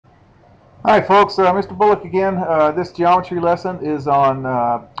Hi folks, Mr. Bullock again. This geometry lesson is on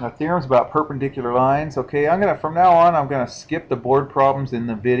theorems about perpendicular lines. Okay, from now on I'm gonna skip the board problems in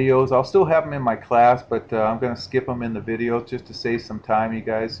the videos. I'll still have them in my class, but I'm gonna skip them in the videos just to save some time, you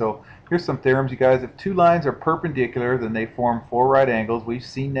guys. So here's some theorems, you guys. If two lines are perpendicular, then they form four right angles. We've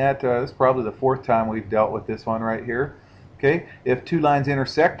seen that. This is probably the fourth time we've dealt with this one right here. Okay, if two lines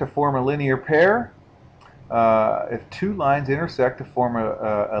intersect to form a linear pair, if two lines intersect to form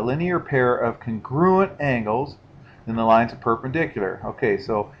a linear pair of congruent angles, then the lines are perpendicular. Okay,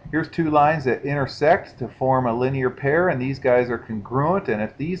 so here's two lines that intersect to form a linear pair, and these guys are congruent, and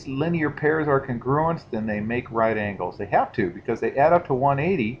if these linear pairs are congruent, then they make right angles. They have to, because they add up to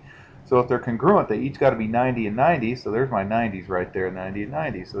 180, so if they're congruent, they each got to be 90 and 90, so there's my 90s right there, 90 and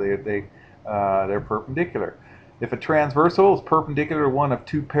 90, so they're perpendicular. If a transversal is perpendicular to one of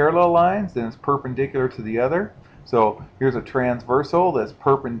two parallel lines, then it's perpendicular to the other. So here's a transversal that's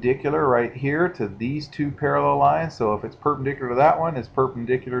perpendicular right here to these two parallel lines. So if it's perpendicular to that one, it's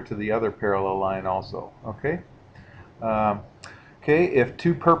perpendicular to the other parallel line also. Okay. Um, Okay, if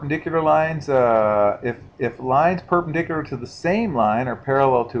two perpendicular lines, if lines perpendicular to the same line are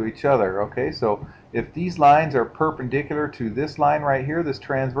parallel to each other, okay, so if these lines are perpendicular to this line right here, this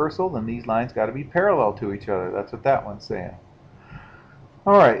transversal, then these lines got to be parallel to each other. That's what that one's saying.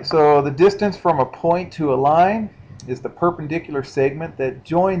 All right, so the distance from a point to a line is the perpendicular segment that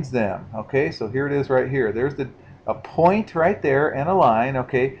joins them. Okay, so here it is right here. There's a point right there and a line.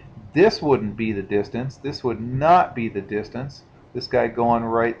 Okay, this wouldn't be the distance. This would not be the distance. This guy going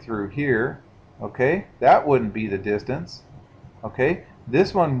right through here. Okay, that wouldn't be the distance. Okay,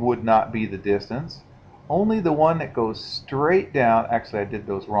 this one would not be the distance. Only the one that goes straight down. Actually, I did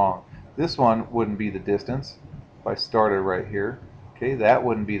those wrong. This one wouldn't be the distance if I started right here. Okay, that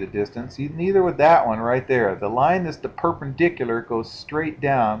wouldn't be the distance. Neither would that one right there. The line that's the perpendicular goes straight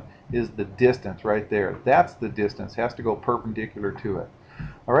down is the distance right there. That's the distance. Has to go perpendicular to it.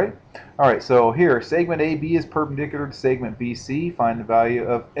 All right. All right. So here, segment AB is perpendicular to segment BC. Find the value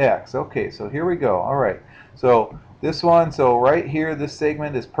of x. Okay. So here we go. All right. So this one, so right here, this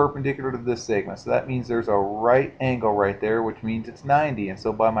segment is perpendicular to this segment. So that means there's a right angle right there, which means it's 90. And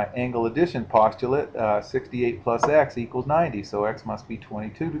so by my angle addition postulate, 68 plus x equals 90. So x must be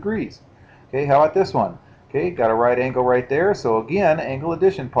 22 degrees. Okay, how about this one? Okay, got a right angle right there. So again, angle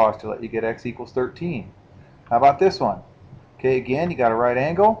addition postulate, you get x equals 13. How about this one? Okay, again, you got a right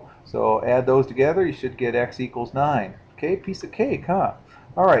angle. So add those together, you should get x equals 9. Okay, piece of cake, huh?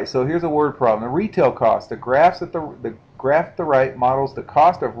 All right, so here's a word problem. The retail cost. The graph at the right models the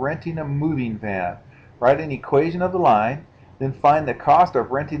cost of renting a moving van. Write an equation of the line, then find the cost of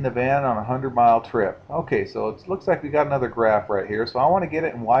renting the van on a 100-mile trip. Okay, so it looks like we got another graph right here. So I want to get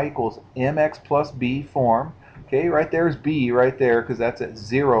it in y equals mx plus b form. Okay, right there is b right there because that's at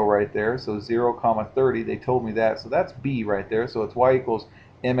 0 right there. So 0 comma 30, they told me that. So that's b right there. So it's y equals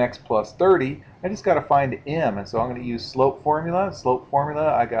mx plus 30. I just got to find m, and so I'm going to use slope formula. Slope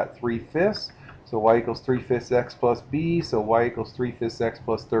formula, I got 3/5. So y equals 3/5 x plus b, so y equals 3/5 x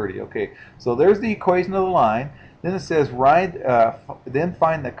plus 30. Okay, so there's the equation of the line. Then it says, then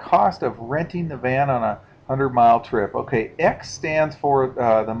find the cost of renting the van on a 100-mile trip. Okay, x stands for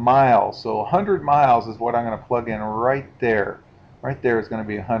the miles, so 100 miles is what I'm going to plug in right there. Right there is going to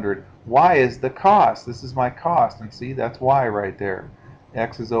be 100. Y is the cost. This is my cost, and see, that's y right there.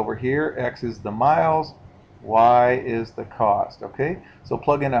 X is over here, x is the miles, y is the cost. Okay, so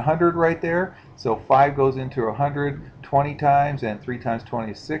plug in 100 right there. So 5 goes into 100 20 times, and 3 times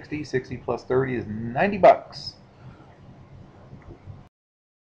 20 is 60. 60 plus 30 is 90 bucks.